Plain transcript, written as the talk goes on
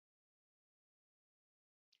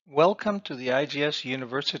Welcome to the IGS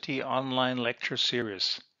University online lecture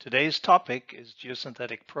series. Today's topic is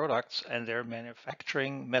geosynthetic products and their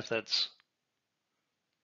manufacturing methods.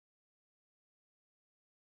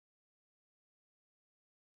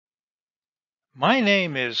 My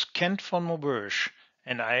name is Kent von Maubeuge,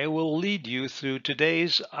 and I will lead you through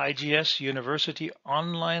today's IGS University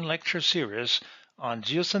online lecture series on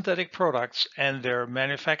geosynthetic products and their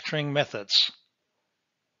manufacturing methods.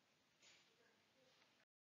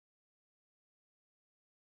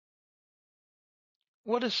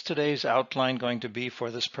 What is today's outline going to be for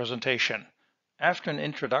this presentation? After an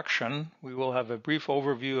introduction, we will have a brief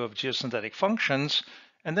overview of geosynthetic functions,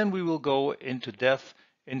 and then we will go into depth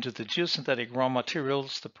into the geosynthetic raw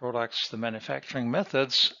materials, the products, the manufacturing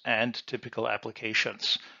methods, and typical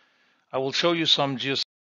applications. I will show you some geosynthetic.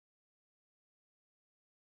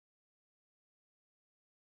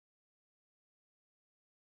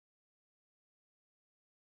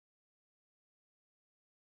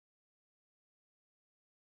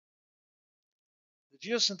 The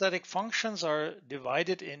geosynthetic functions are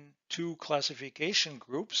divided in two classification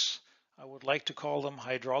groups. I would like to call them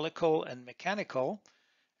hydraulical and mechanical.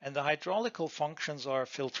 And the hydraulical functions are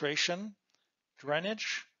filtration,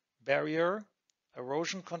 drainage, barrier,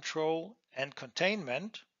 erosion control, and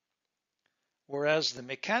containment, whereas the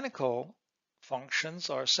mechanical functions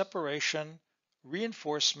are separation,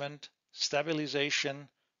 reinforcement, stabilization,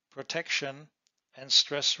 protection, and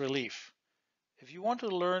stress relief. If you want to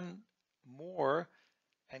learn more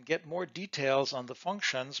and get more details on the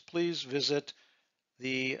functions, please visit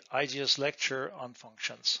the IGS lecture on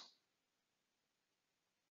functions.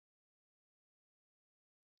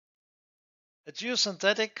 A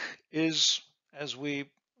geosynthetic is, as we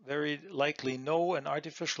very likely know, an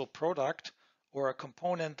artificial product or a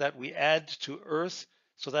component that we add to Earth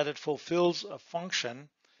so that it fulfills a function,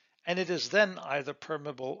 and it is then either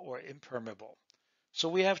permeable or impermeable. So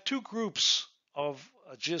we have two groups of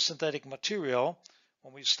a geosynthetic material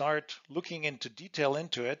when we start looking into detail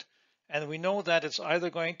into it, and we know that it's either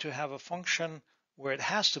going to have a function where it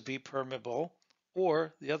has to be permeable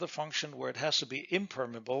or the other function where it has to be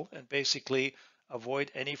impermeable and basically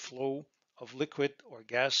avoid any flow of liquid or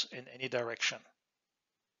gas in any direction.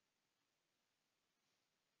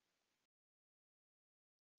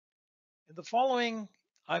 In the following,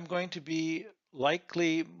 I'm going to be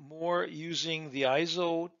likely more using the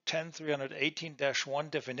ISO 10318-1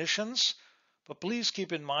 definitions, but please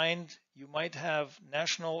keep in mind you might have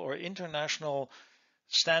national or international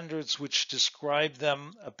standards which describe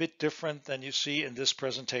them a bit different than you see in this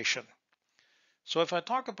presentation. So if I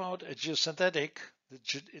talk about a geosynthetic,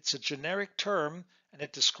 it's a generic term and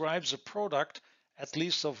it describes a product, at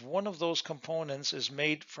least of one of those components is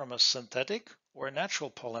made from a synthetic or a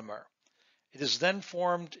natural polymer. It is then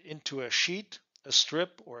formed into a sheet, a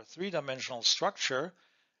strip, or a three-dimensional structure,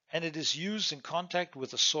 and it is used in contact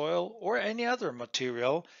with the soil or any other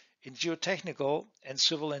material in geotechnical and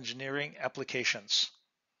civil engineering applications.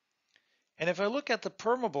 And if I look at the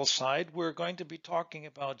permeable side, we're going to be talking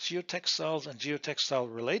about geotextiles and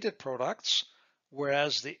geotextile-related products,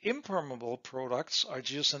 whereas the impermeable products are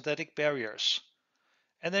geosynthetic barriers.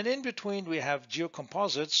 And then in between, we have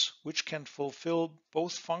geocomposites, which can fulfill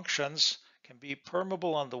both functions, can be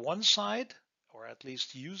permeable on the one side, or at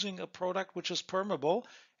least using a product which is permeable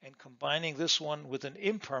and combining this one with an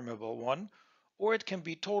impermeable one, or it can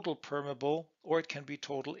be total permeable, or it can be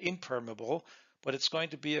total impermeable, but it's going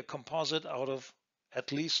to be a composite out of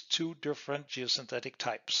at least two different geosynthetic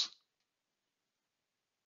types.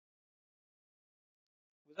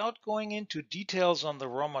 Without going into details on the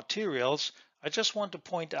raw materials, I just want to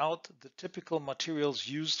point out the typical materials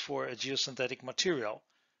used for a geosynthetic material.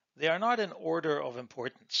 They are not in order of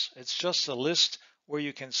importance. It's just a list where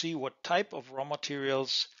you can see what type of raw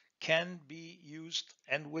materials can be used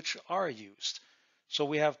and which are used. So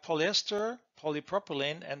we have polyester,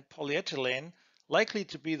 polypropylene, and polyethylene likely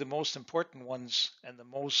to be the most important ones and the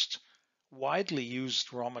most widely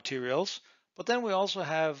used raw materials. But then we also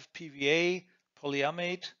have PVA,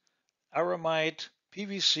 polyamide, aramide,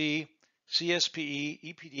 PVC,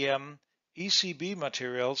 CSPE, EPDM, ECB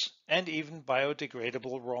materials, and even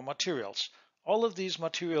biodegradable raw materials. All of these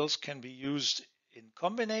materials can be used in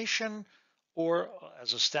combination or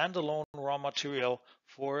as a standalone raw material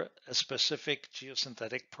for a specific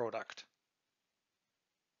geosynthetic product.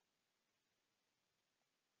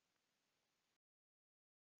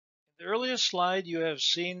 In the earlier slide, you have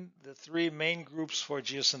seen the three main groups for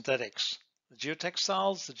geosynthetics: the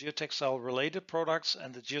geotextiles, the geotextile-related products,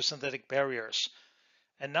 and the geosynthetic barriers.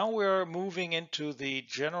 And now we're moving into the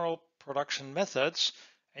general production methods,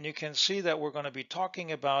 And you can see that we're going to be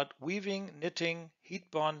talking about weaving, knitting, heat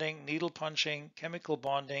bonding, needle punching, chemical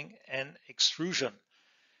bonding, and extrusion.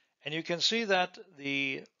 And you can see that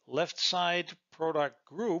the left side product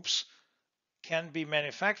groups can be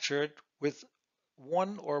manufactured with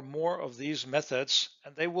one or more of these methods,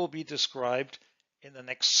 and they will be described in the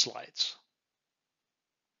next slides.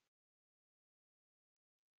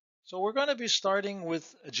 So we're going to be starting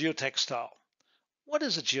with a geotextile. What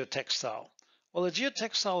is a geotextile? Well, a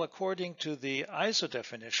geotextile, according to the ISO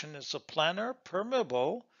definition, is a planar,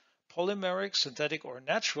 permeable, polymeric, synthetic, or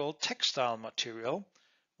natural textile material,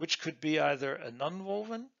 which could be either a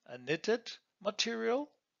nonwoven, a knitted material,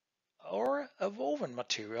 or a woven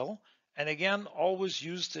material, and again, always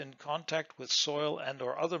used in contact with soil and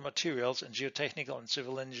or other materials in geotechnical and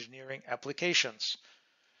civil engineering applications.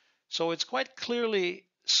 So it's quite clearly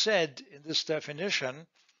said in this definition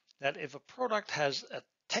that if a product has a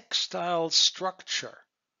textile structure,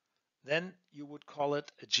 then you would call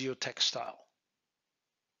it a geotextile.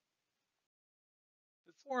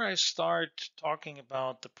 Before I start talking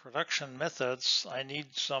about the production methods, I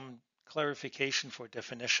need some clarification for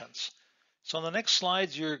definitions. So on the next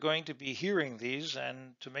slides, you're going to be hearing these,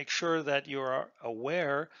 and to make sure that you are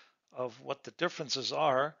aware of what the differences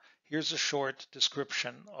are, here's a short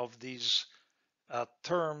description of these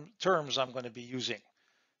terms I'm going to be using.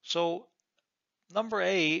 So number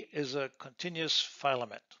A is a continuous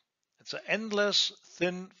filament. It's an endless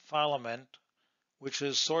thin filament, which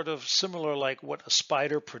is sort of similar like what a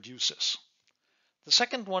spider produces. The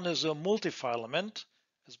second one is a multifilament.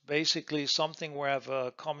 It's basically something where I have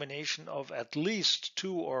a combination of at least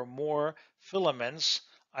two or more filaments,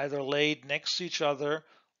 either laid next to each other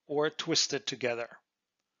or twisted together.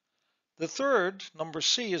 The third, number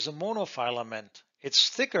C, is a monofilament. It's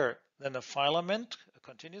thicker than a filament, a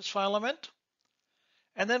continuous filament.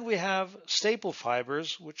 And then we have staple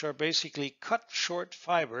fibers, which are basically cut short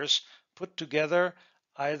fibers put together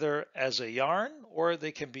either as a yarn or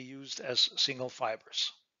they can be used as single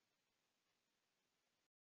fibers.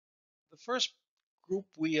 The first group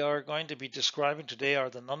we are going to be describing today are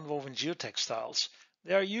the nonwoven geotextiles.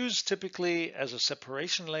 They are used typically as a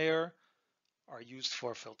separation layer, are used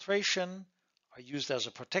for filtration, are used as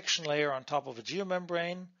a protection layer on top of a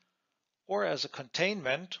geomembrane, or as a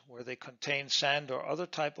containment where they contain sand or other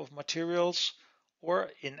type of materials, or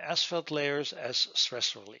in asphalt layers as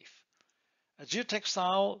stress relief. A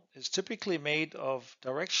geotextile is typically made of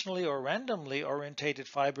directionally or randomly orientated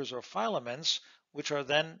fibers or filaments, which are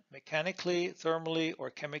then mechanically, thermally, or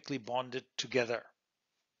chemically bonded together.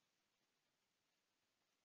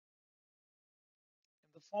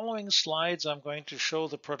 In the following slides, I'm going to show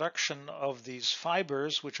the production of these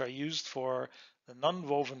fibers, which are used for the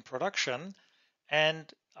nonwoven production,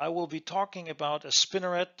 and I will be talking about a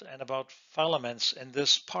spinneret and about filaments in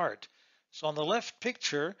this part. So on the left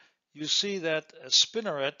picture, you see that a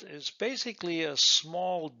spinneret is basically a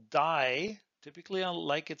small die, typically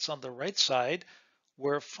like it's on the right side,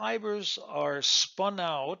 where fibers are spun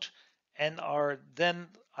out and are then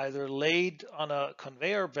either laid on a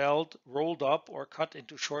conveyor belt, rolled up, or cut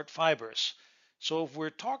into short fibers. So if we're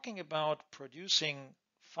talking about producing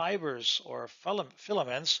fibers or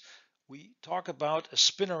filaments, we talk about a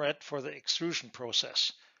spinneret for the extrusion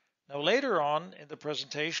process. Now later on in the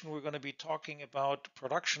presentation, we're going to be talking about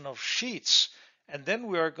production of sheets, and then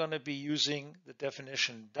we are going to be using the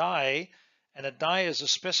definition die, and a die is a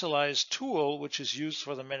specialized tool which is used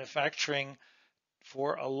for the manufacturing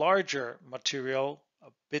for a larger material, a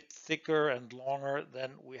bit thicker and longer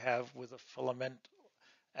than we have with a filament,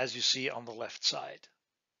 as you see on the left side.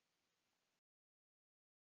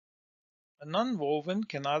 A nonwoven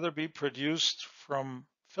can either be produced from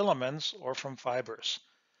filaments or from fibers.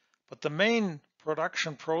 But the main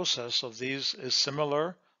production process of these is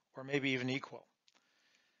similar or maybe even equal.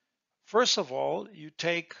 First of all, you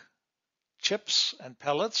take chips and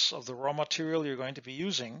pellets of the raw material you're going to be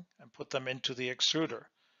using and put them into the extruder.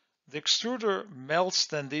 The extruder melts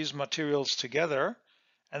then these materials together,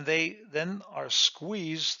 and they then are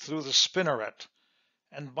squeezed through the spinneret.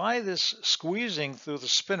 And by this squeezing through the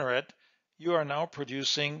spinneret, you are now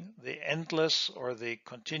producing the endless or the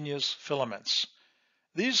continuous filaments.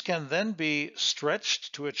 These can then be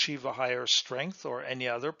stretched to achieve a higher strength or any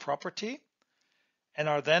other property, and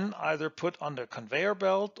are then either put on the conveyor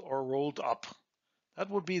belt or rolled up. That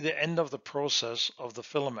would be the end of the process of the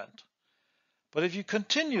filament. But if you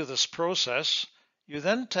continue this process, you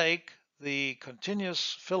then take the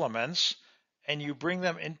continuous filaments and you bring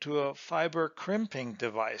them into a fiber crimping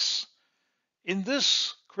device. In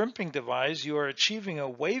this crimping device, you are achieving a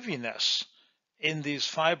waviness in these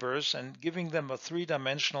fibers and giving them a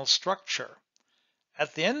three-dimensional structure.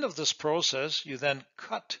 At the end of this process, you then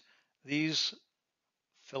cut these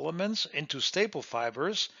filaments into staple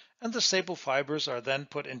fibers, and the staple fibers are then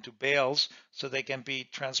put into bales so they can be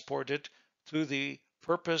transported to the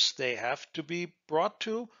purpose they have to be brought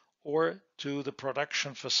to, or to the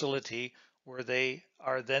production facility where they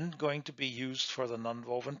are then going to be used for the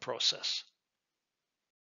nonwoven process.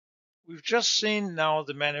 We've just seen now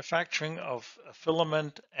the manufacturing of a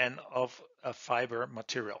filament and of a fiber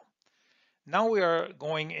material. Now we are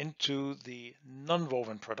going into the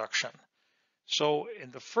nonwoven production. So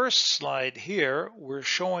in the first slide here, we're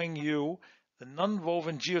showing you the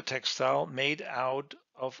nonwoven geotextile made out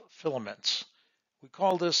of filaments. We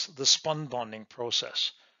call this the spun bonding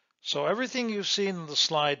process. So everything you've seen in the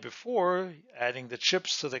slide before, adding the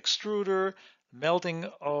chips to the extruder, melting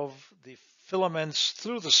of the filaments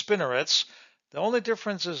through the spinnerets, the only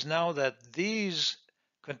difference is now that these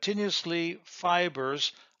continuously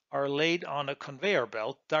fibers are laid on a conveyor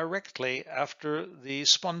belt directly after the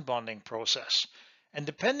spun bonding process. And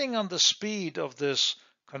depending on the speed of this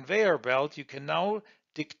conveyor belt, you can now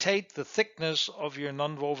dictate the thickness of your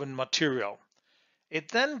nonwoven material. It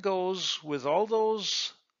then goes with all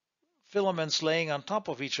those filaments laying on top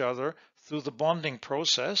of each other through the bonding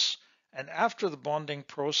process. And after the bonding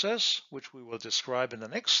process, which we will describe in the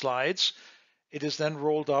next slides, it is then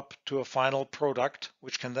rolled up to a final product,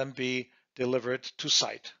 which can then be delivered to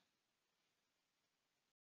site.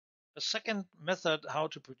 A second method how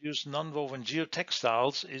to produce nonwoven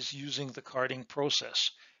geotextiles is using the carding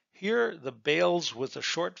process. Here, the bales with the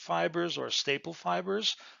short fibers or staple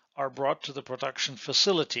fibers are brought to the production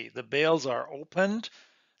facility. The bales are opened,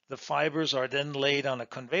 the fibers are then laid on a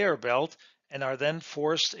conveyor belt and are then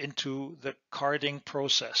forced into the carding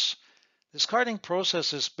process. This carding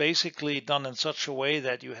process is basically done in such a way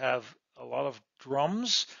that you have a lot of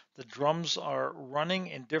drums. The drums are running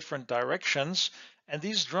in different directions, and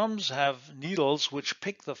these drums have needles which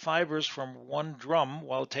pick the fibers from one drum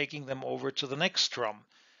while taking them over to the next drum.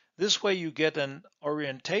 This way you get an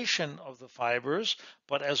orientation of the fibers,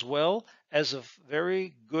 but as well as a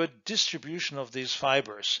very good distribution of these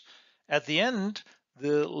fibers. At the end,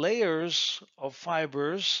 the layers of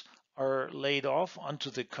fibers are laid off onto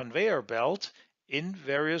the conveyor belt in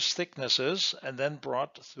various thicknesses and then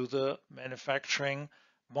brought through the manufacturing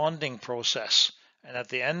bonding process. And at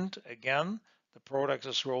the end, again, the product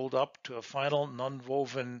is rolled up to a final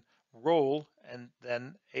nonwoven roll and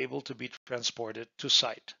then able to be transported to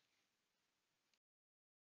site.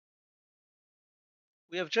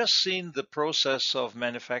 We have just seen the process of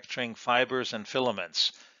manufacturing fibers and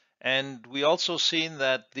filaments. And we also seen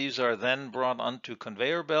that these are then brought onto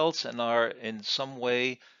conveyor belts and are in some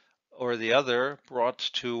way or the other brought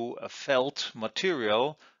to a felt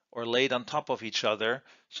material or laid on top of each other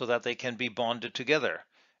so that they can be bonded together.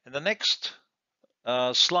 In the next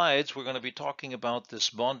slides, we're going to be talking about this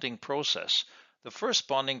bonding process. The first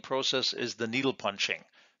bonding process is the needle punching.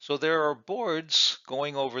 So there are boards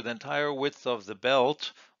going over the entire width of the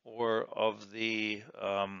belt or of the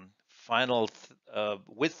final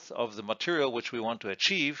width of the material which we want to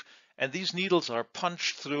achieve, and these needles are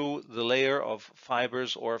punched through the layer of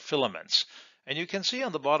fibers or filaments. And you can see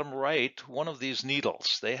on the bottom right one of these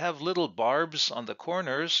needles. They have little barbs on the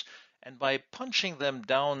corners, and by punching them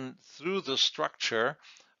down through the structure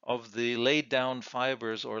of the laid down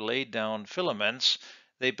fibers or laid down filaments,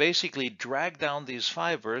 they basically drag down these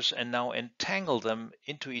fibers and now entangle them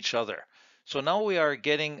into each other. So now we are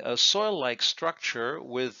getting a soil-like structure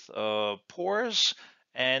with pores,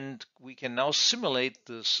 and we can now simulate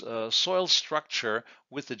this soil structure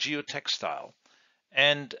with the geotextile.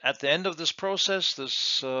 And at the end of this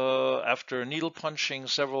process, after needle punching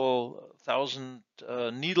several thousand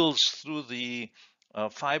needles through the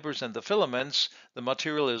fibers and the filaments, the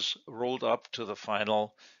material is rolled up to the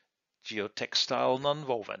final geotextile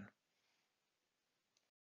nonwoven.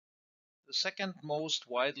 The second most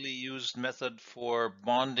widely used method for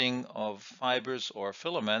bonding of fibers or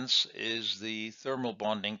filaments is the thermal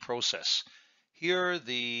bonding process. Here,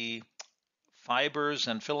 the fibers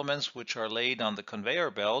and filaments which are laid on the conveyor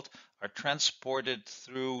belt are transported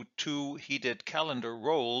through two heated calender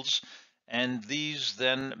rolls, and these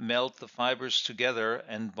then melt the fibers together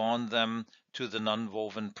and bond them to the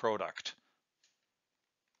nonwoven product.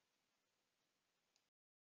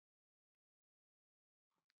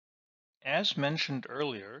 As mentioned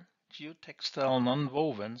earlier, geotextile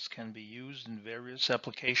nonwovens can be used in various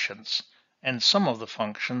applications, and some of the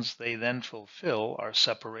functions they then fulfill are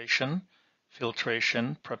separation,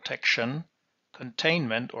 filtration, protection,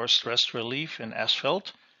 containment or stress relief in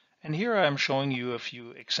asphalt, and here I am showing you a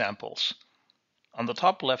few examples. On the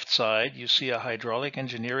top left side, you see a hydraulic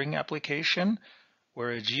engineering application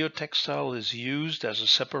where a geotextile is used as a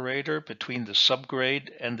separator between the subgrade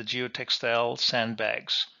and the geotextile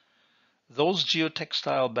sandbags. Those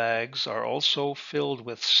geotextile bags are also filled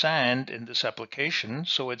with sand in this application,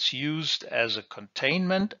 so it's used as a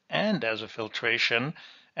containment and as a filtration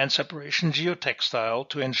and separation geotextile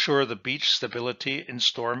to ensure the beach stability in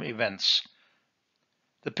storm events.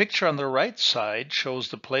 The picture on the right side shows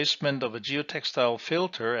the placement of a geotextile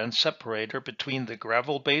filter and separator between the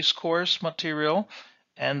gravel base course material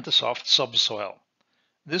and the soft subsoil.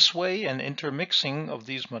 This way, an intermixing of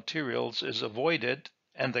these materials is avoided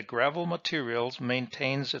and the gravel materials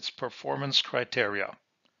maintains its performance criteria.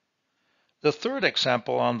 The third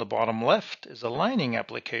example on the bottom left is a lining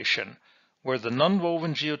application, where the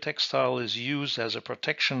nonwoven geotextile is used as a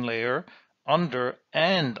protection layer under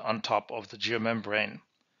and on top of the geomembrane.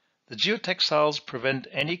 The geotextiles prevent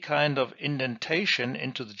any kind of indentation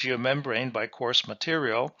into the geomembrane by coarse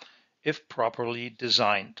material if properly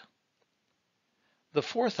designed. The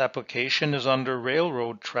fourth application is under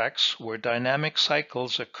railroad tracks where dynamic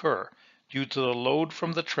cycles occur due to the load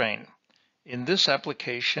from the train. In this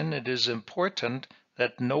application, it is important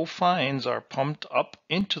that no fines are pumped up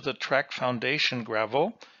into the track foundation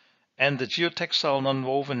gravel, and the geotextile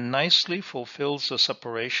nonwoven nicely fulfills the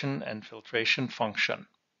separation and filtration function.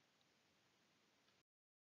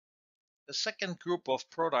 The second group of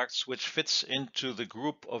products which fits into the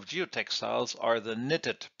group of geotextiles are the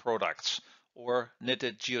knitted products, or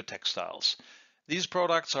knitted geotextiles. These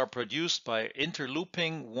products are produced by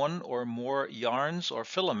interlooping one or more yarns or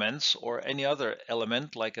filaments or any other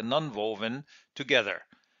element like a nonwoven together.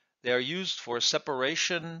 They are used for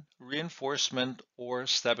separation, reinforcement, or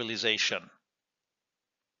stabilization.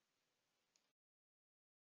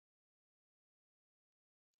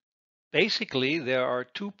 Basically, there are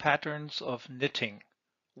two patterns of knitting,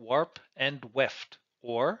 warp and weft,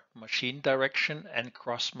 or machine direction and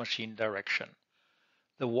cross-machine direction.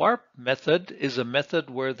 The warp method is a method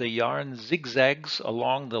where the yarn zigzags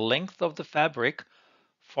along the length of the fabric,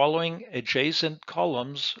 following adjacent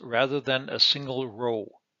columns rather than a single row.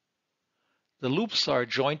 The loops are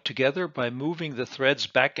joined together by moving the threads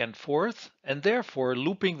back and forth, and therefore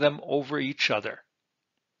looping them over each other.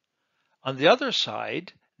 On the other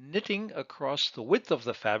side, knitting across the width of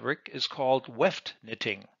the fabric is called weft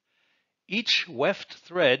knitting. Each weft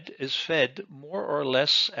thread is fed more or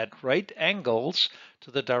less at right angles to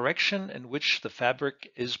the direction in which the fabric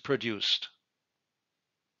is produced.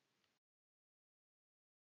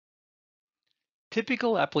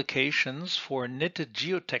 Typical applications for knitted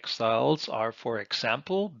geotextiles are, for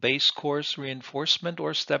example, base course reinforcement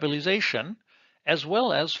or stabilization, as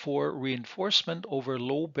well as for reinforcement over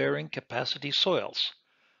low bearing capacity soils.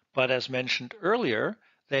 But as mentioned earlier,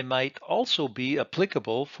 they might also be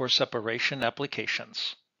applicable for separation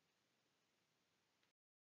applications.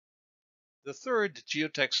 The third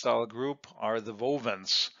geotextile group are the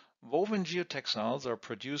wovens. Woven geotextiles are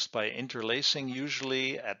produced by interlacing,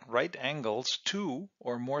 usually at right angles, two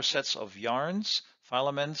or more sets of yarns,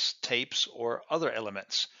 filaments, tapes, or other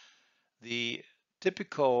elements. The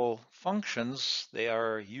typical functions they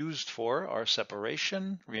are used for are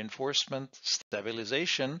separation, reinforcement,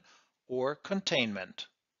 stabilization, or containment.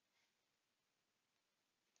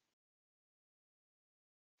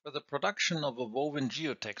 For the production of a woven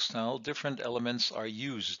geotextile, different elements are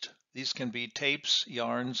used. These can be tapes,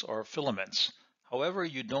 yarns, or filaments. However,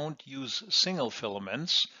 you don't use single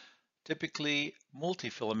filaments. Typically,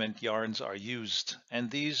 multi-filament yarns are used, and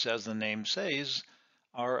these, as the name says,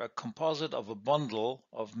 are a composite of a bundle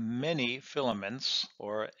of many filaments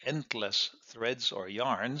or endless threads or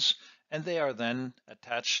yarns, and they are then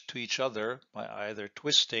attached to each other by either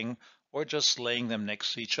twisting or just laying them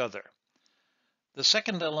next to each other. The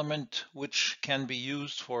second element which can be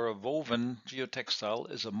used for a woven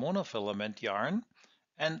geotextile is a monofilament yarn,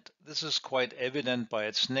 and this is quite evident by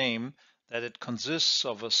its name that it consists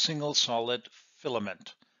of a single solid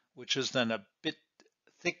filament, which is then a bit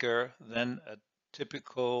thicker than a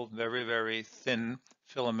typical very thin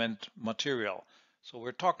filament material. So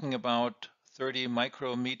we're talking about 30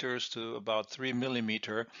 micrometers to about 3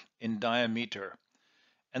 millimeter in diameter.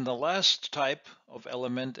 And the last type of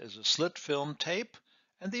element is a slit film tape,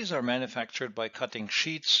 and these are manufactured by cutting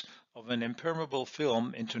sheets of an impermeable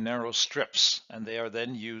film into narrow strips, and they are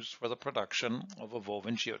then used for the production of a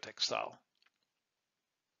woven geotextile.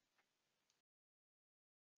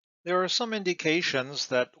 There are some indications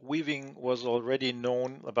that weaving was already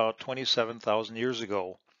known about 27,000 years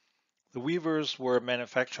ago. The weavers were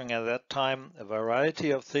manufacturing at that time a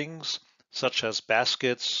variety of things, such as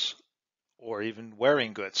baskets or even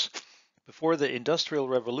wearing goods. Before the Industrial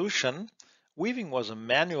Revolution, Weaving was a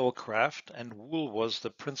manual craft and wool was the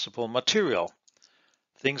principal material.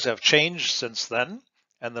 Things have changed since then,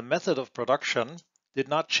 and the method of production did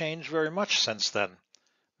not change very much since then.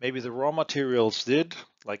 Maybe the raw materials did,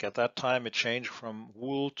 like at that time it changed from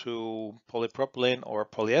wool to polypropylene or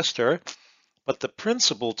polyester, but the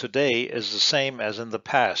principle today is the same as in the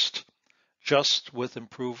past, just with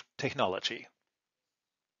improved technology.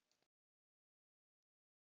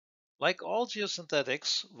 Like all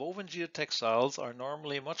geosynthetics, woven geotextiles are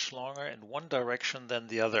normally much longer in one direction than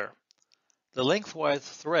the other. The lengthwise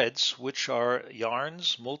threads, which are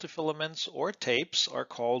yarns, multifilaments, or tapes, are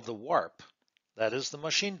called the warp. That is the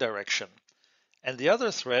machine direction. And the other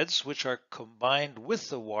threads, which are combined with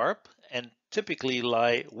the warp and typically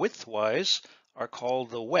lie widthwise, are called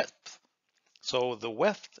the weft. So the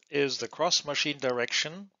weft is the cross machine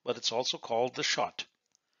direction, but it's also called the shot.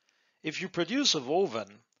 If you produce a woven,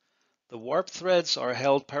 the warp threads are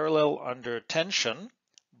held parallel under tension,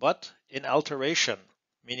 but in alteration,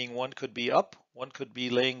 meaning one could be up, one could be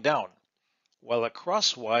laying down, while a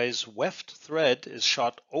crosswise weft thread is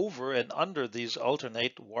shot over and under these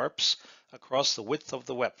alternate warps across the width of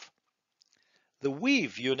the weft. The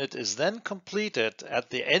weave unit is then completed at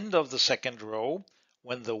the end of the second row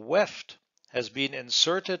when the weft has been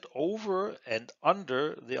inserted over and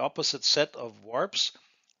under the opposite set of warps,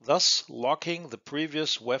 thus locking the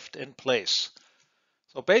previous weft in place.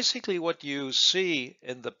 So basically what you see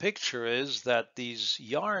in the picture is that these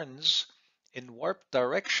yarns in warp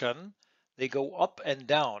direction, they go up and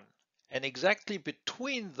down. And exactly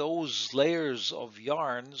between those layers of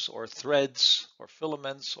yarns or threads or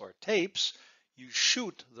filaments or tapes, you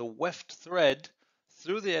shoot the weft thread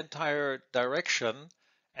through the entire direction.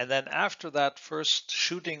 And then after that first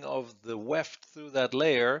shooting of the weft through that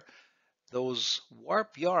layer, those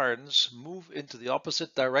warp yarns move into the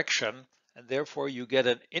opposite direction, and therefore you get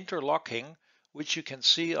an interlocking, which you can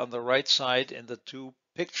see on the right side in the two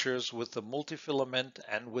pictures with the multifilament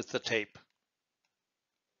and with the tape.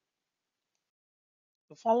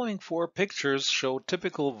 The following four pictures show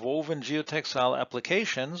typical woven geotextile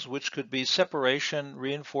applications, which could be separation,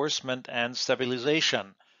 reinforcement, and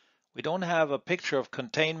stabilization. We don't have a picture of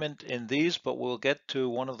containment in these, but we'll get to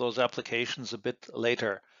one of those applications a bit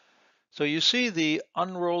later. So you see the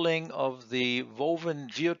unrolling of the woven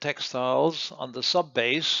geotextiles on the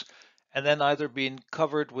subbase and then either being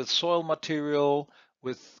covered with soil material,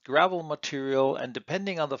 with gravel material, and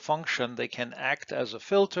depending on the function, they can act as a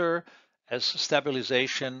filter, as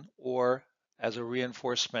stabilization, or as a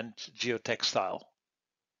reinforcement geotextile.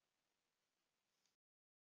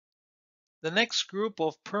 The next group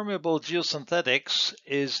of permeable geosynthetics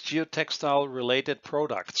is geotextile-related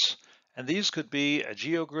products. And these could be a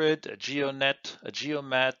geogrid, a geonet, a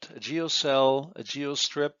geomat, a geocell, a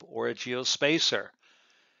geostrip, or a geospacer.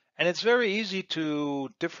 And it's very easy to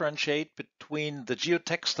differentiate between the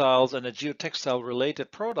geotextiles and the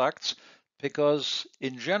geotextile-related products because,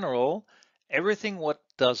 in general, everything what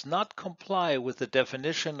does not comply with the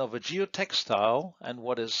definition of a geotextile and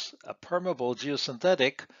what is a permeable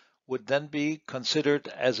geosynthetic would then be considered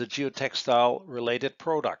as a geotextile-related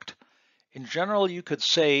product. In general, you could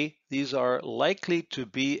say these are likely to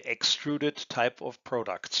be extruded type of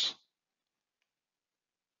products.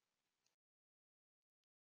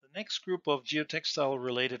 The next group of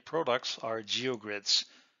geotextile-related products are geogrids.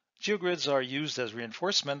 Geogrids are used as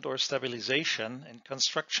reinforcement or stabilization in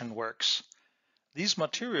construction works. These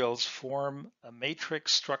materials form a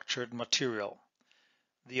matrix-structured material.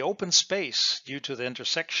 The open space due to the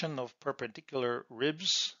intersection of perpendicular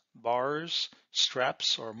ribs, bars,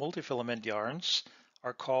 straps, or multifilament yarns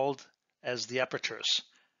are called as the apertures.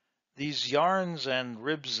 These yarns and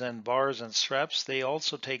ribs and bars and straps, they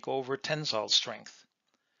also take over tensile strength.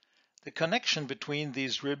 The connection between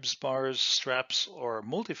these ribs, bars, straps, or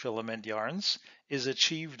multifilament yarns is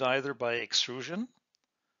achieved either by extrusion,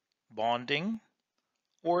 bonding,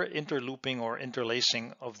 or interlooping or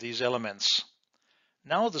interlacing of these elements.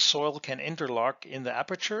 Now the soil can interlock in the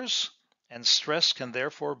apertures, and stress can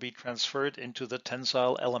therefore be transferred into the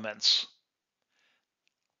tensile elements.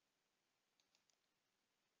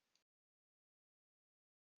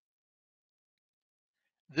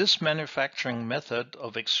 This manufacturing method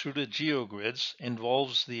of extruded geogrids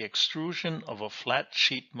involves the extrusion of a flat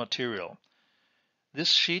sheet material.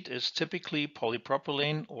 This sheet is typically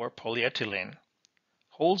polypropylene or polyethylene.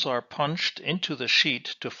 Holes are punched into the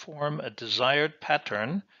sheet to form a desired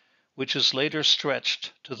pattern, which is later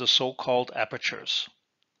stretched to the so-called apertures.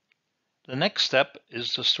 The next step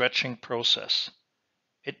is the stretching process.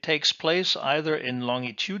 It takes place either in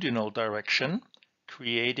longitudinal direction,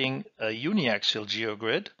 creating a uniaxial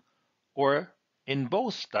geogrid, or in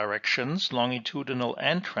both directions, longitudinal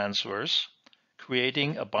and transverse,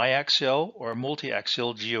 creating a biaxial or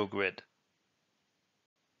multiaxial geogrid.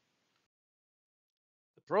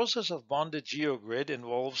 The process of bonded geogrid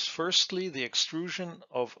involves firstly the extrusion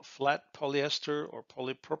of flat polyester or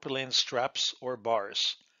polypropylene straps or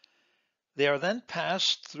bars. They are then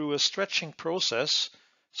passed through a stretching process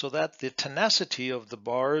so that the tenacity of the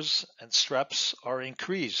bars and straps are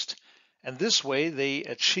increased, and this way they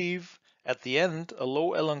achieve at the end a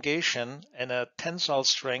low elongation and a tensile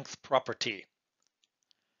strength property.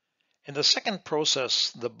 In the second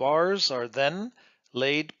process, the bars are then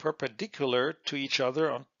laid perpendicular to each other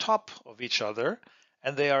on top of each other,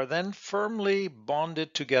 and they are then firmly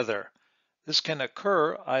bonded together. This can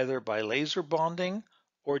occur either by laser bonding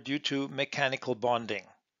or due to mechanical bonding.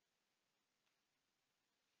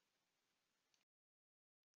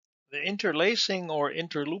 The interlacing or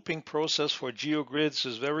interlooping process for geogrids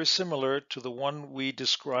is very similar to the one we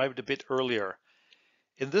described a bit earlier.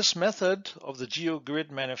 In this method of the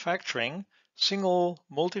geogrid manufacturing, single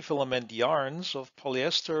multifilament yarns of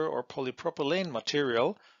polyester or polypropylene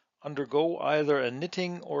material undergo either a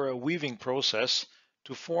knitting or a weaving process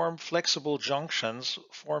to form flexible junctions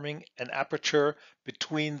forming an aperture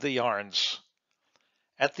between the yarns.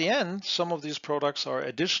 At the end, some of these products are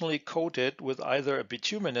additionally coated with either a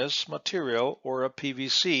bituminous material or a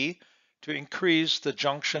PVC to increase the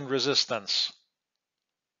junction resistance.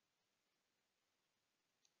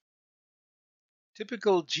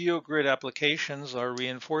 Typical geogrid applications are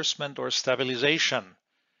reinforcement or stabilization.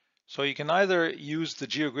 So you can either use the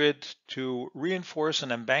geogrid to reinforce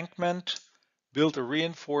an embankment, build a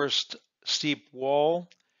reinforced steep wall,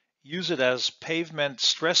 use it as pavement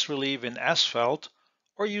stress relief in asphalt,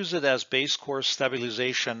 or use it as base course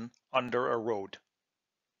stabilization under a road.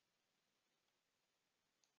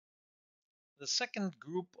 The second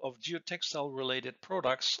group of geotextile related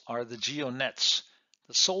products are the geonets.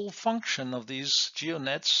 The sole function of these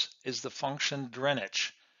geonets is the function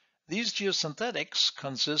drainage. These geosynthetics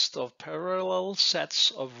consist of parallel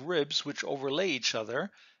sets of ribs which overlay each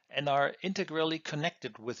other and are integrally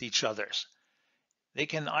connected with each other. They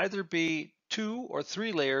can either be 2 or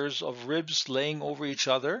 3 layers of ribs laying over each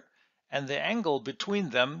other, and the angle between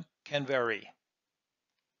them can vary.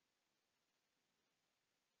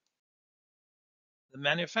 The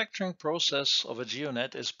manufacturing process of a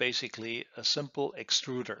geonet is basically a simple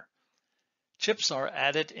extruder. Chips are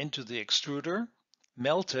added into the extruder,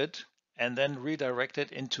 melted, and then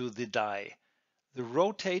redirected into the die. The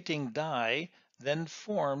rotating die then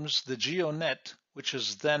forms the geonet, which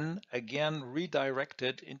is then again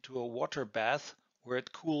redirected into a water bath where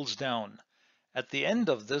it cools down. At the end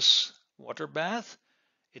of this water bath,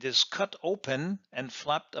 it is cut open and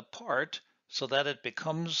flapped apart so that it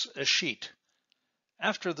becomes a sheet.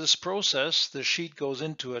 After this process, the sheet goes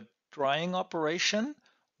into a drying operation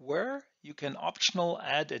where you can optional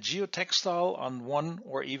add a geotextile on one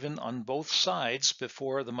or even on both sides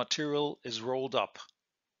before the material is rolled up.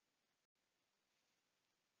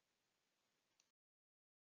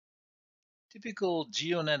 Typical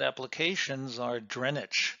geonet applications are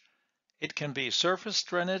drainage. It can be surface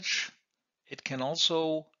drainage. It can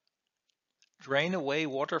also drain away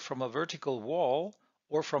water from a vertical wall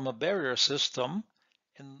or from a barrier system.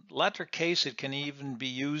 In the latter case, it can even be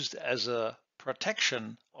used as a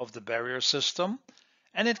protection of the barrier system,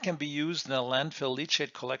 and it can be used in a landfill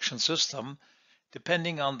leachate collection system,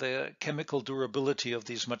 depending on the chemical durability of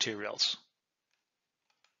these materials.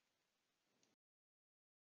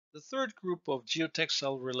 The third group of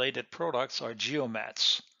geotextile-related products are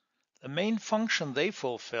geomats. The main function they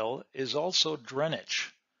fulfill is also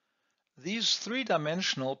drainage. These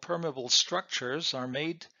three-dimensional permeable structures are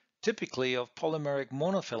made typically of polymeric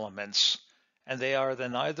monofilaments, and they are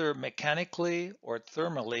then either mechanically or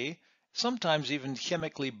thermally, sometimes even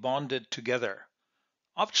chemically bonded together.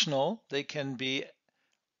 Optional, they can be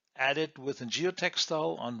added with a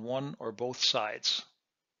geotextile on one or both sides.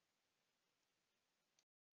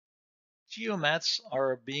 Geomats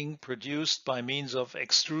are being produced by means of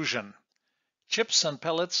extrusion. Chips and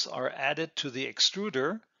pellets are added to the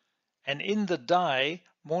extruder, and in the die,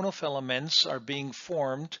 monofilaments are being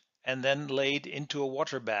formed and then laid into a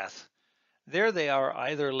water bath. There they are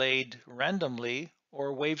either laid randomly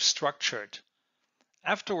or wave structured.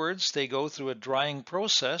 Afterwards, they go through a drying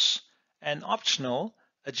process, and optional,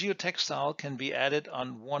 a geotextile can be added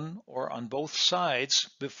on one or on both sides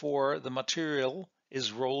before the material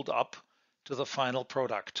is rolled up to the final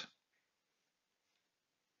product.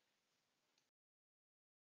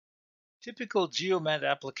 Typical geomat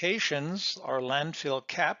applications are landfill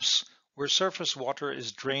caps, where surface water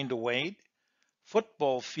is drained away,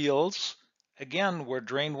 football fields, again where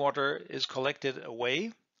drain water is collected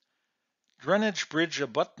away, drainage bridge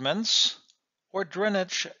abutments, or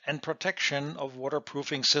drainage and protection of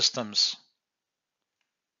waterproofing systems.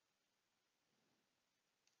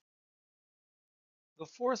 The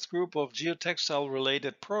fourth group of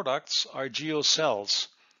geotextile-related products are geocells.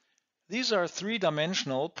 These are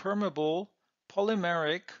three-dimensional, permeable,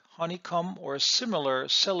 polymeric, honeycomb, or similar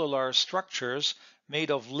cellular structures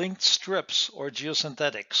made of linked strips or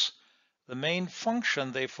geosynthetics. The main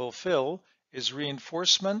function they fulfill is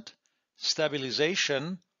reinforcement,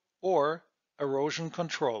 stabilization, or erosion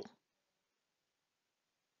control.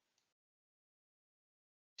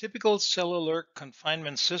 Typical cellular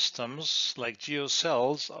confinement systems like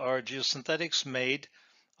geocells are geosynthetics made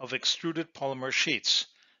of extruded polymer sheets.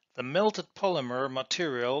 The melted polymer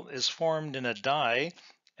material is formed in a die,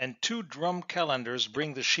 and two drum calendars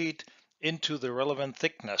bring the sheet into the relevant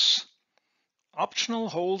thickness. Optional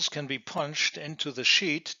holes can be punched into the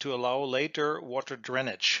sheet to allow later water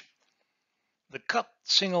drainage. The cut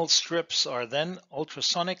single strips are then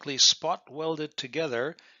ultrasonically spot welded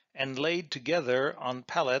together and laid together on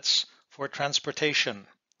pallets for transportation.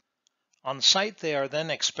 On site, they are then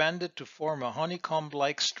expanded to form a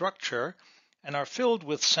honeycomb-like structure and are filled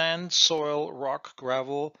with sand, soil, rock,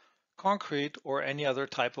 gravel, concrete, or any other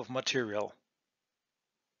type of material.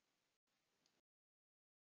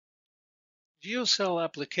 Geocell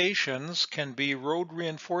applications can be road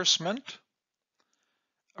reinforcement,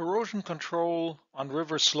 erosion control on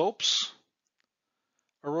river slopes,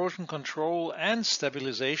 erosion control and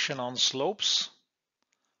stabilization on slopes,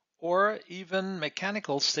 or even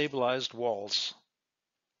mechanical stabilized walls.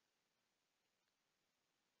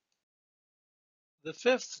 The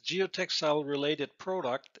fifth geotextile-related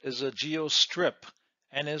product is a geostrip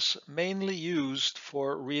and is mainly used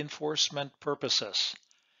for reinforcement purposes.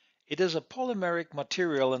 It is a polymeric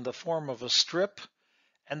material in the form of a strip,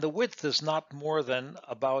 and the width is not more than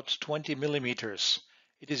about 20 millimeters.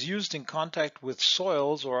 It is used in contact with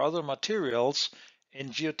soils or other materials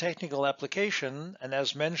in geotechnical application and,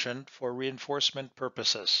 as mentioned, for reinforcement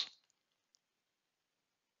purposes.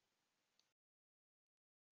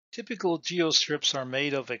 Typical geostrips are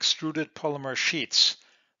made of extruded polymer sheets.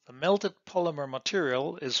 The melted polymer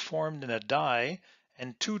material is formed in a die,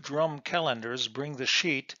 and two drum calendars bring the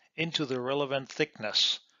sheet into the relevant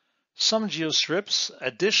thickness. Some geostrips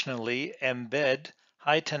additionally embed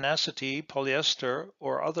high-tenacity polyester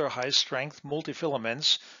or other high-strength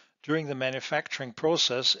multifilaments during the manufacturing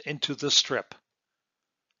process into the strip.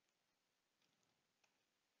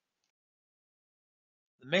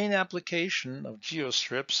 The main application of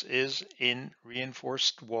geostrips is in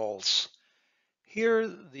reinforced walls. Here,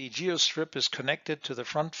 the geostrip is connected to the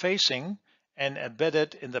front facing and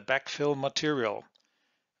embedded in the backfill material.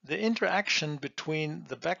 The interaction between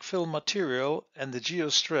the backfill material and the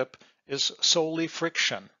geostrip is solely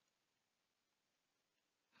friction.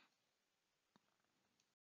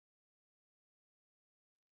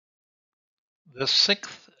 The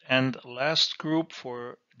sixth and last group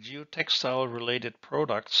for geotextile-related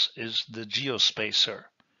products is the geospacer.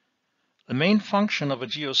 The main function of a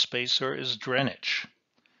geospacer is drainage.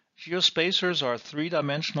 Geospacers are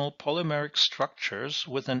three-dimensional polymeric structures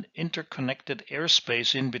with an interconnected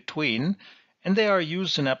airspace in between, and they are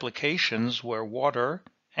used in applications where water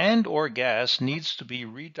and/or gas needs to be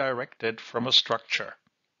redirected from a structure.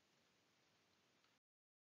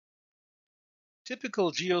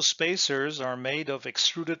 Typical geospacers are made of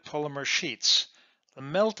extruded polymer sheets. The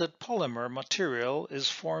melted polymer material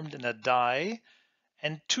is formed in a die,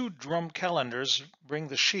 and two drum calendars bring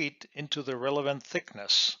the sheet into the relevant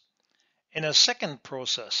thickness. In a second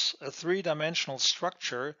process, a three-dimensional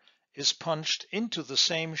structure is punched into the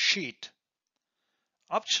same sheet.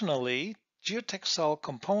 Optionally, geotextile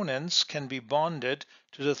components can be bonded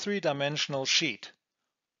to the three-dimensional sheet.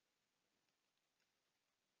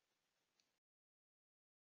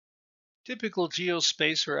 Typical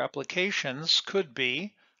geospacer applications could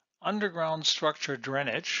be underground structure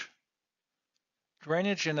drainage,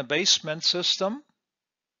 drainage in a basement system,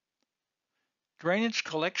 drainage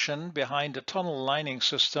collection behind a tunnel lining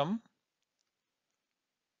system,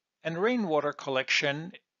 and rainwater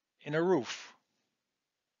collection in a roof.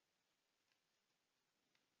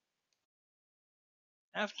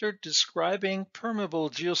 After describing permeable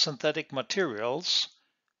geosynthetic materials,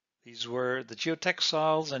 these were the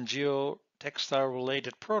geotextiles and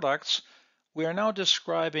geotextile-related products, we are now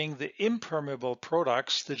describing the impermeable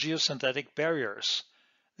products, the geosynthetic barriers.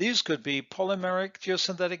 These could be polymeric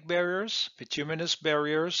geosynthetic barriers, bituminous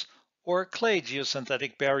barriers, or clay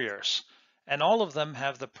geosynthetic barriers, and all of them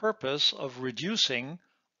have the purpose of reducing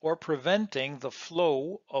or preventing the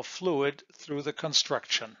flow of fluid through the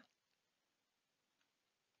construction.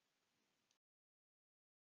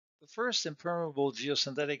 The first impermeable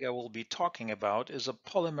geosynthetic I will be talking about is a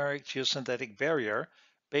polymeric geosynthetic barrier,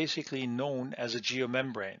 basically known as a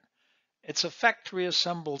geomembrane. It's a factory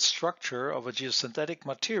assembled structure of a geosynthetic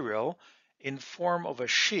material in form of a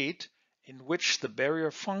sheet in which the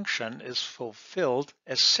barrier function is fulfilled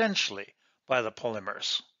essentially by the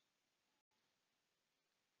polymers.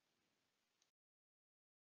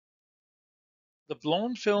 The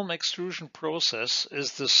blown film extrusion process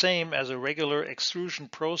is the same as a regular extrusion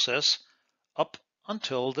process up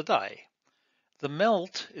until the die. The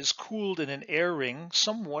melt is cooled in an air ring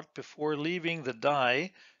somewhat before leaving the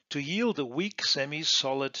die to yield a weak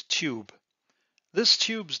semi-solid tube. This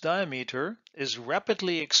tube's diameter is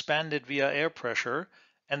rapidly expanded via air pressure,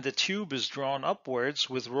 and the tube is drawn upwards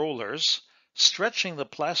with rollers, stretching the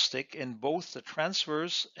plastic in both the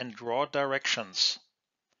transverse and draw directions.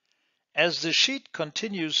 As the sheet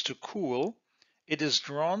continues to cool, it is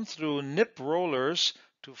drawn through nip rollers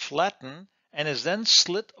to flatten and is then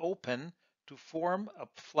slit open to form a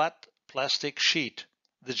flat plastic sheet,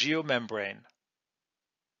 the geomembrane.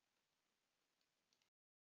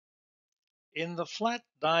 In the flat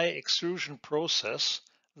die extrusion process,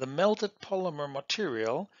 the melted polymer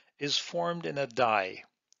material is formed in a die.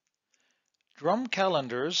 Drum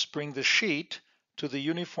calendars bring the sheet to the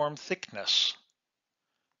uniform thickness.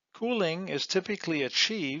 Cooling is typically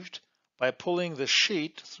achieved by pulling the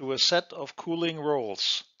sheet through a set of cooling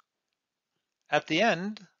rolls. At the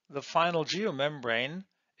end, the final geomembrane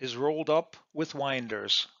is rolled up with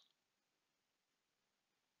winders.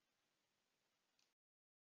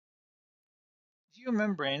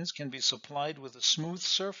 Geomembranes can be supplied with a smooth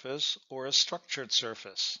surface or a structured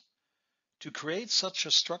surface. To create such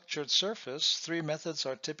a structured surface, three methods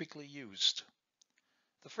are typically used.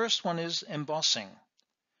 The first one is embossing.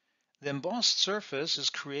 The embossed surface is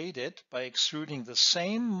created by extruding the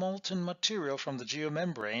same molten material from the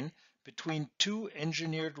geomembrane between two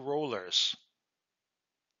engineered rollers.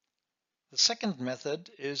 The second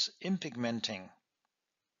method is impigmenting.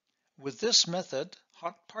 With this method,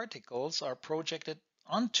 hot particles are projected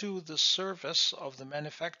onto the surface of the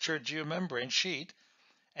manufactured geomembrane sheet,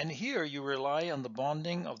 and here you rely on the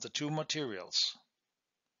bonding of the two materials.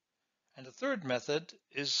 And the third method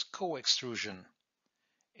is co-extrusion.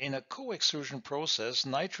 In a co-extrusion process,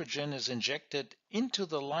 nitrogen is injected into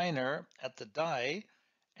the liner at the die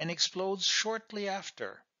and explodes shortly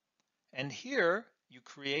after. And here you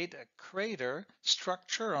create a crater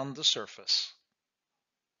structure on the surface.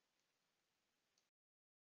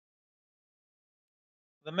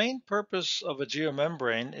 The main purpose of a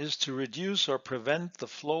geomembrane is to reduce or prevent the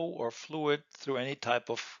flow or fluid through any type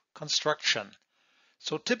of construction.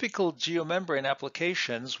 So typical geomembrane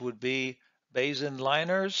applications would be basin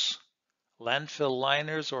liners, landfill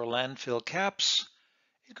liners or landfill caps.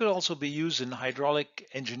 It could also be used in hydraulic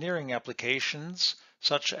engineering applications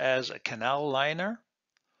such as a canal liner,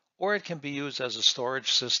 or it can be used as a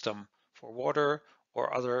storage system for water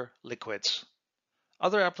or other liquids.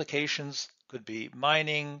 Other applications could be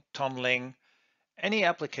mining, tunneling, any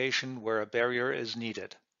application where a barrier is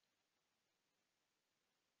needed.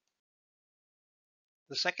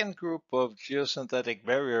 The second group of geosynthetic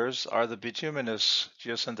barriers are the bituminous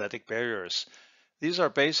geosynthetic barriers. These are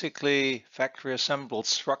basically factory assembled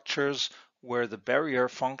structures where the barrier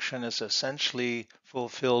function is essentially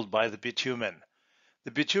fulfilled by the bitumen.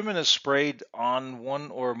 The bitumen is sprayed on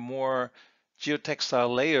one or more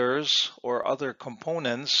geotextile layers or other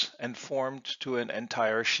components and formed to an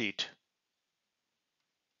entire sheet.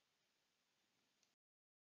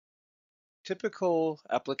 Typical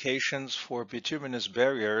applications for bituminous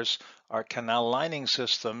barriers are canal lining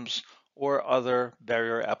systems or other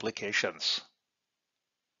barrier applications.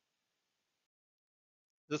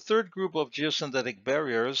 The third group of geosynthetic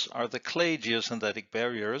barriers are the clay geosynthetic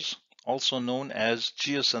barriers, also known as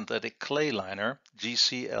geosynthetic clay liner,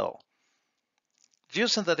 GCL.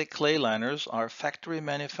 Geosynthetic clay liners are factory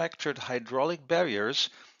manufactured hydraulic barriers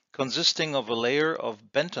consisting of a layer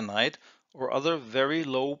of bentonite or other very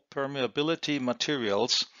low permeability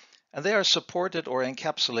materials, and they are supported or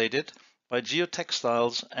encapsulated by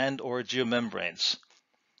geotextiles and or geomembranes.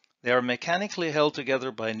 They are mechanically held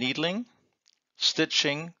together by needling,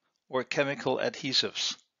 stitching, or chemical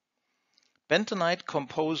adhesives. Bentonite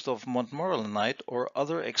composed of montmorillonite or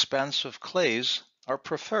other expansive clays are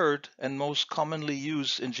preferred and most commonly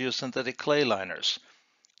used in geosynthetic clay liners.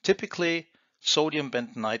 Typically, sodium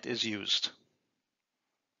bentonite is used.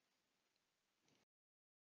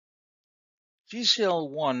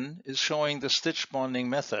 GCL1 is showing the stitch bonding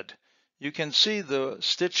method. you can see the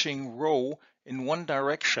stitching row in one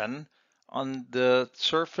direction on the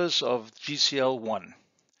surface of GCL1.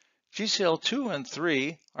 GCL2 and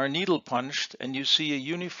 3 are needle punched, and you see a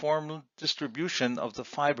uniform distribution of the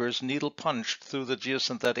fibers needle punched through the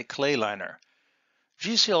geosynthetic clay liner.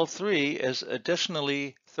 GCL3 is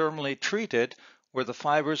additionally thermally treated, where the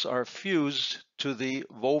fibers are fused to the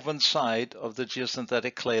woven side of the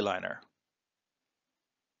geosynthetic clay liner.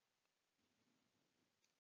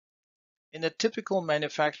 In a typical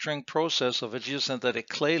manufacturing process of a geosynthetic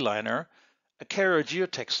clay liner, a carrier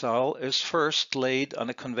geotextile is first laid on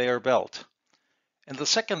a conveyor belt. In the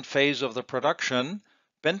second phase of the production,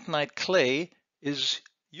 bentonite clay is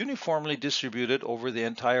uniformly distributed over the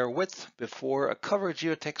entire width before a cover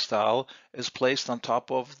geotextile is placed on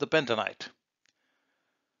top of the bentonite.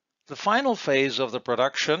 The final phase of the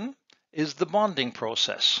production is the bonding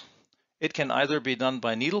process. It can either be done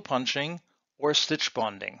by needle punching or stitch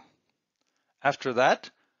bonding. After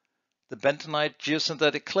that, the bentonite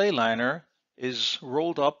geosynthetic clay liner is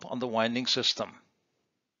rolled up on the winding system.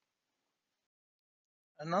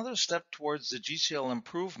 Another step towards the GCL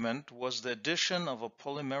improvement was the addition of a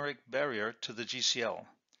polymeric barrier to the GCL.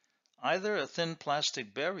 Either a thin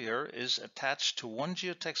plastic barrier is attached to one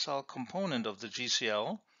geotextile component of the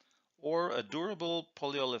GCL, or a durable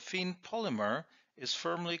polyolefin polymer is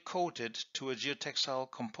firmly coated to a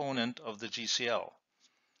geotextile component of the GCL.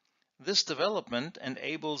 This development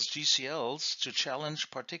enables GCLs to challenge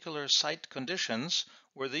particular site conditions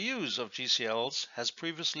where the use of GCLs has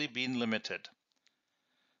previously been limited.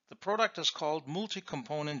 The product is called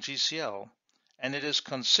multi-component GCL, and it is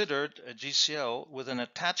considered a GCL with an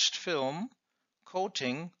attached film,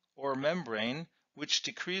 coating, or membrane which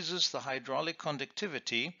decreases the hydraulic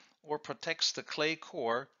conductivity or protects the clay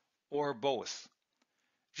core, or both.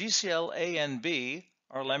 GCL A and B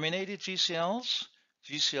are laminated GCLs,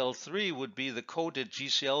 GCL3 would be the coated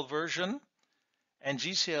GCL version, and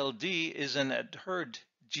GCL D is an adhered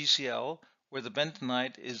GCL where the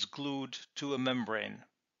bentonite is glued to a membrane.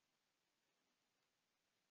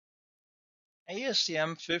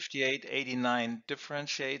 ASTM 5889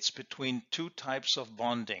 differentiates between two types of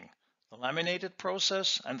bonding, the laminated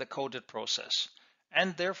process and the coated process,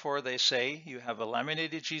 and therefore they say you have a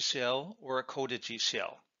laminated GCL or a coated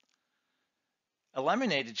GCL. A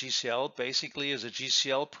laminated GCL basically is a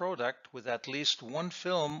GCL product with at least one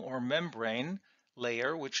film or membrane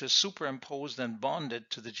layer which is superimposed and bonded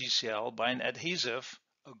to the GCL by an adhesive,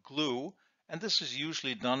 a glue, and this is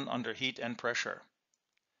usually done under heat and pressure.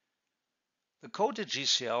 The coated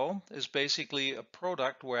GCL is basically a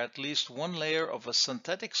product where at least one layer of a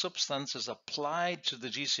synthetic substance is applied to the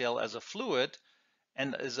GCL as a fluid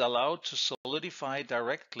and is allowed to solidify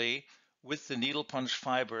directly with the needle punch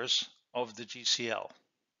fibers of the GCL.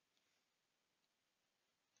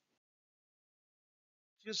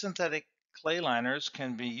 Geosynthetic clay liners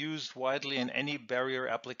can be used widely in any barrier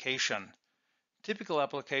application. Typical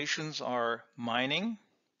applications are mining,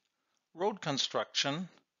 road construction,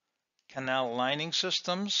 canal lining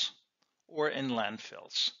systems, or in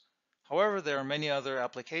landfills. However, there are many other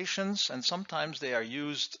applications, and sometimes they are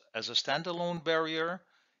used as a standalone barrier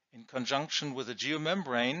in conjunction with a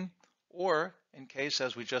geomembrane, or in case,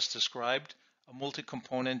 as we just described, a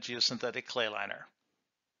multi-component geosynthetic clay liner.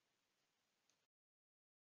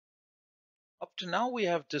 Up to now, we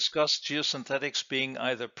have discussed geosynthetics being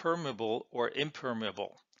either permeable or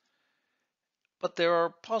impermeable. But there are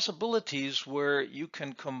possibilities where you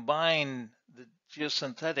can combine the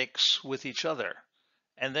geosynthetics with each other.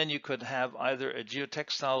 And then you could have either a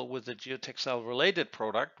geotextile with a geotextile related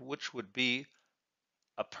product, which would be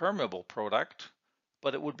a permeable product,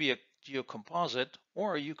 but it would be a geocomposite,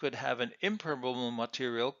 or you could have an impermeable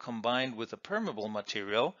material combined with a permeable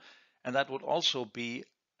material, and that would also be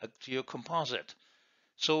a geocomposite.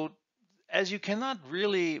 So as you cannot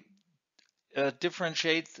really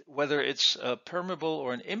differentiate whether it's a permeable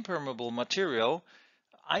or an impermeable material,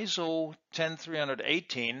 ISO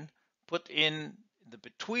 10318 put in the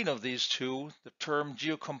between of these two the term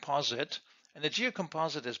geocomposite, and a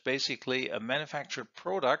geocomposite is basically a manufactured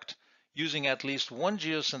product using at least one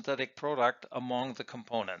geosynthetic product among the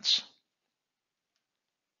components.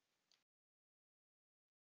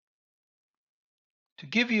 To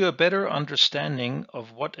give you a better understanding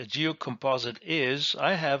of what a geocomposite is,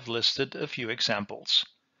 I have listed a few examples.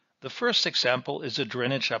 The first example is a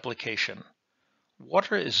drainage application.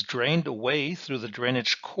 Water is drained away through the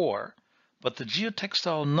drainage core, but the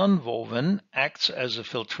geotextile nonwoven acts as a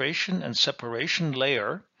filtration and separation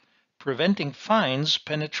layer, preventing fines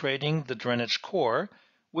penetrating the drainage core,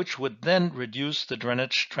 which would then reduce the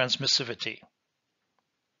drainage transmissivity.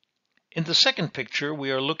 In the second picture,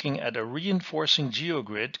 we are looking at a reinforcing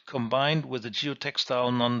geogrid combined with a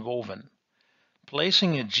geotextile nonwoven.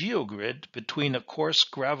 Placing a geogrid between a coarse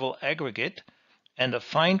gravel aggregate and a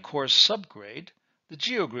fine coarse subgrade, the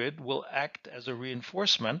geogrid will act as a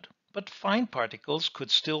reinforcement, but fine particles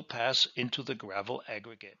could still pass into the gravel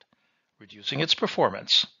aggregate, reducing its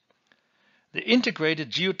performance. The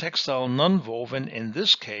integrated geotextile nonwoven in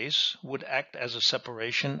this case would act as a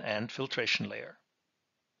separation and filtration layer.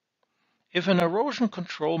 If an erosion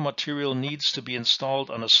control material needs to be installed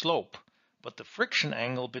on a slope, but the friction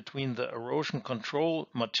angle between the erosion control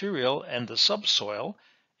material and the subsoil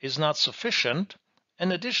is not sufficient,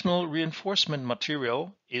 an additional reinforcement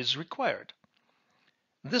material is required.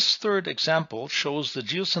 This third example shows the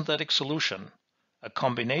geosynthetic solution, a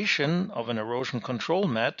combination of an erosion control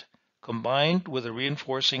mat combined with a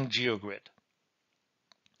reinforcing geogrid.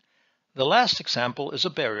 The last example is a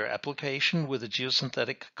barrier application with a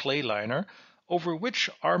geosynthetic clay liner over which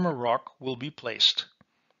armor rock will be placed.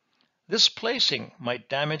 This placing might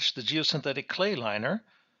damage the geosynthetic clay liner,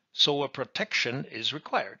 so a protection is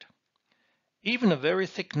required. Even a very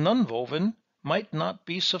thick nonwoven might not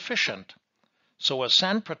be sufficient, so a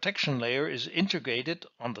sand protection layer is integrated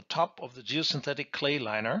on the top of the geosynthetic clay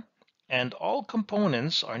liner, and all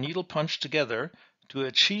components are needle punched together to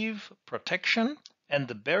achieve protection and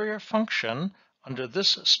the barrier function under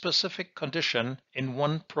this specific condition in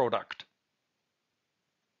one product.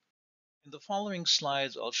 In the following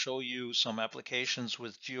slides, I'll show you some applications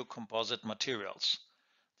with geocomposite materials.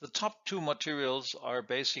 The top two materials are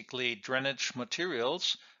basically drainage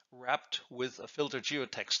materials wrapped with a filter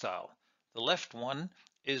geotextile. The left one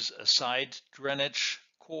is a side drainage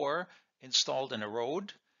core installed in a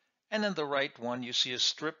road, and in the right one you see a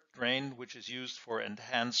strip drain which is used for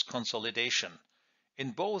enhanced consolidation.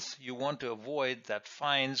 In both, you want to avoid that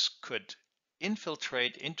fines could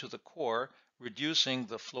infiltrate into the core, reducing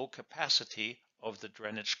the flow capacity of the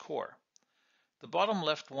drainage core. The bottom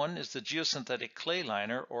left one is the geosynthetic clay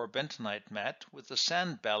liner or bentonite mat with the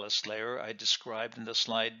sand ballast layer I described in the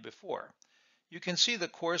slide before. You can see the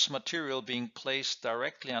coarse material being placed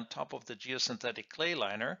directly on top of the geosynthetic clay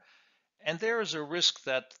liner, and there is a risk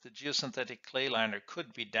that the geosynthetic clay liner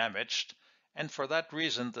could be damaged, and for that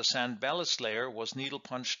reason the sand ballast layer was needle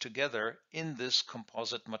punched together in this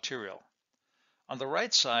composite material. On the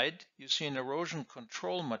right side, you see an erosion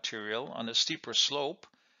control material on a steeper slope,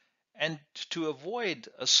 and to avoid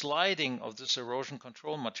a sliding of this erosion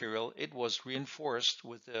control material, it was reinforced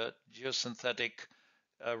with a geosynthetic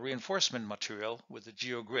reinforcement material with a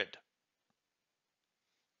geogrid.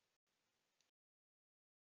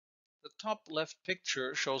 The top left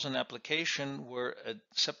picture shows an application where a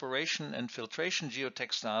separation and filtration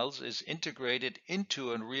geotextiles is integrated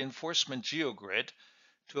into a reinforcement geogrid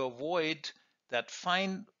to avoid that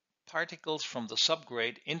fine particles from the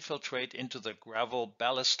subgrade infiltrate into the gravel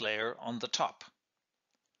ballast layer on the top.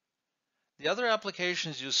 The other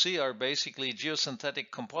applications you see are basically geosynthetic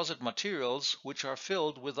composite materials which are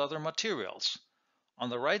filled with other materials. On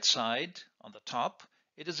the right side, on the top,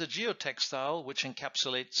 it is a geotextile which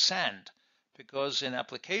encapsulates sand, because in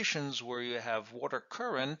applications where you have water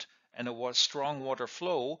current and a strong water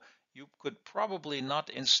flow, you could probably not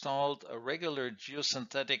install a regular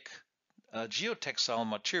geosynthetic geotextile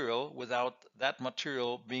material without that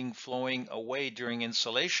material being flowing away during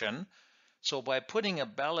installation. So by putting a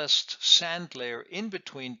ballast sand layer in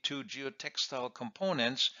between two geotextile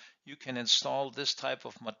components, you can install this type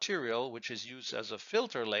of material, which is used as a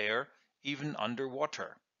filter layer, even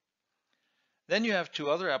underwater. Then you have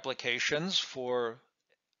two other applications for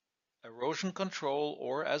erosion control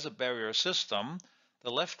or as a barrier system,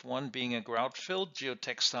 the left one being a grout-filled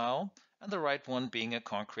geotextile and the right one being a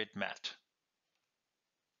concrete mat.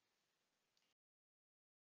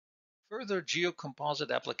 Further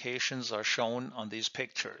geocomposite applications are shown on these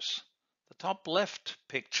pictures. The top left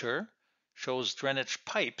picture shows drainage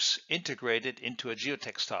pipes integrated into a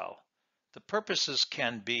geotextile. The purposes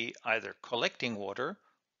can be either collecting water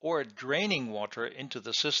or draining water into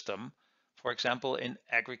the system, for example in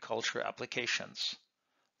agriculture applications.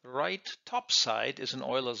 The right top side is an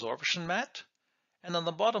oil absorption mat, and on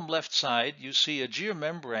the bottom left side you see a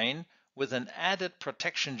geomembrane with an added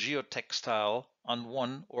protection geotextile on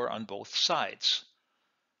one or on both sides.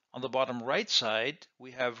 On the bottom right side,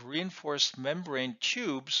 we have reinforced membrane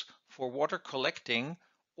tubes for water collecting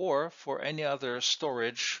or for any other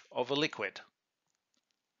storage of a liquid.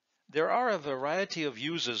 There are a variety of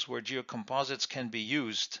uses where geocomposites can be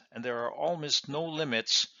used, and there are almost no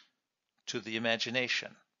limits to the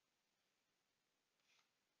imagination.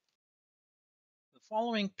 The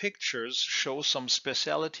following pictures show some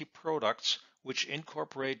specialty products which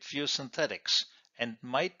incorporate geosynthetics and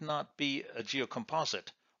might not be a geocomposite,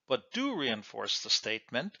 but do reinforce the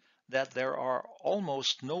statement that there are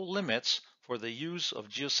almost no limits for the use of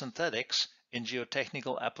geosynthetics in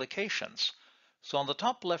geotechnical applications. So on the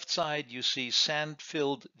top left side, you see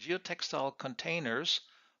sand-filled geotextile containers,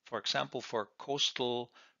 for example, for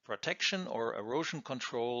coastal protection or erosion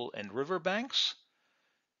control in riverbanks.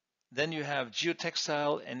 Then you have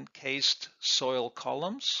geotextile encased soil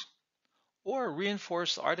columns or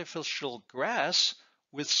reinforced artificial grass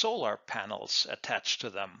with solar panels attached to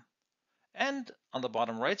them. And on the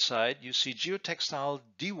bottom right side, you see geotextile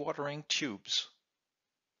dewatering tubes.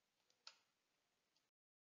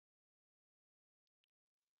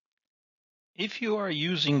 If you are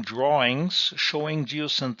using drawings showing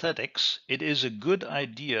geosynthetics, it is a good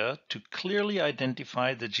idea to clearly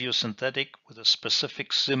identify the geosynthetic with a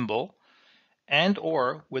specific symbol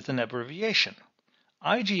and/or with an abbreviation.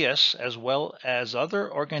 IGS, as well as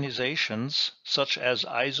other organizations such as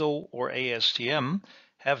ISO or ASTM,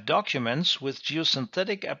 have documents with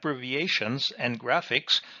geosynthetic abbreviations and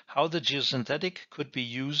graphics how the geosynthetic could be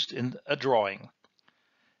used in a drawing.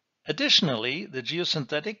 Additionally, the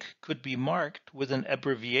geosynthetic could be marked with an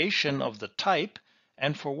abbreviation of the type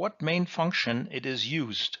and for what main function it is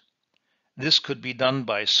used. This could be done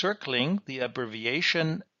by circling the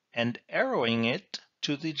abbreviation and arrowing it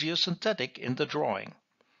to the geosynthetic in the drawing.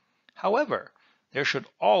 However, there should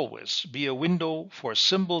always be a window for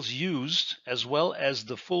symbols used as well as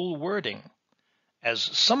the full wording, as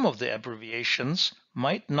some of the abbreviations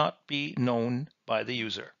might not be known by the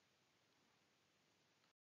user.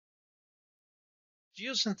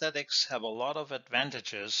 Geosynthetics have a lot of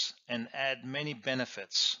advantages and add many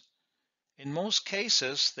benefits. In most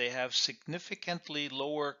cases, they have significantly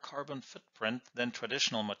lower carbon footprint than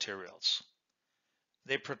traditional materials.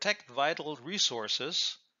 They protect vital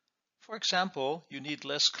resources. For example, you need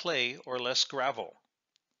less clay or less gravel.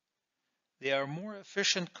 They are more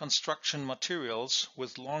efficient construction materials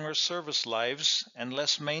with longer service lives and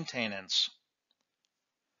less maintenance.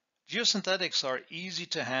 Geosynthetics are easy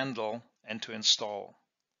to handle and to install,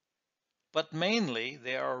 but mainly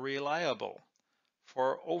they are reliable.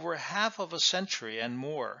 For over half of a century and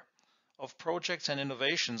more of projects and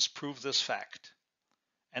innovations prove this fact.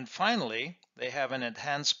 And finally, they have an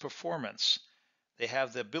enhanced performance. They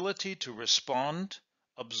have the ability to respond,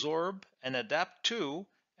 absorb, and adapt to,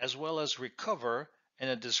 as well as recover in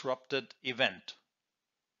a disrupted event.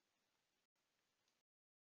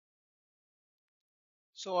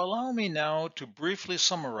 So allow me now to briefly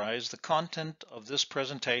summarize the content of this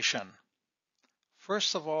presentation.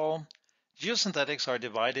 First of all, geosynthetics are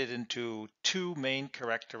divided into two main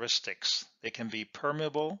characteristics. They can be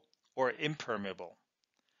permeable or impermeable.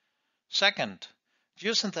 Second,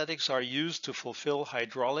 geosynthetics are used to fulfill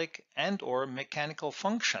hydraulic and/or mechanical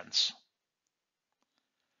functions.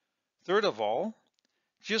 Third of all,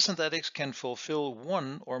 geosynthetics can fulfill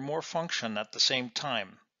one or more functions at the same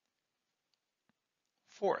time.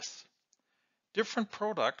 Fourth, different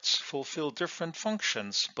products fulfill different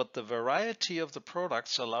functions, but the variety of the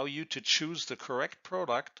products allow you to choose the correct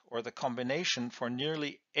product or the combination for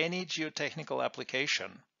nearly any geotechnical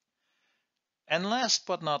application. And last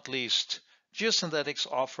but not least, geosynthetics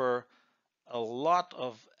offer a lot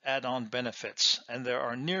of add-on benefits, and there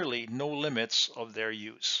are nearly no limits of their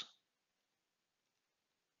use.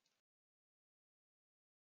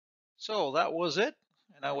 So that was it,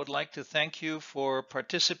 and I would like to thank you for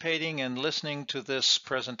participating and listening to this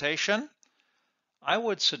presentation. I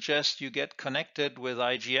would suggest you get connected with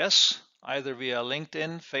IGS, either via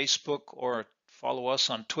LinkedIn, Facebook, or follow us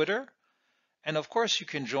on Twitter. And of course, you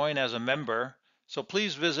can join as a member. So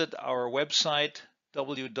please visit our website,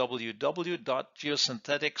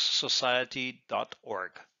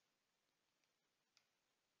 www.geosyntheticssociety.org.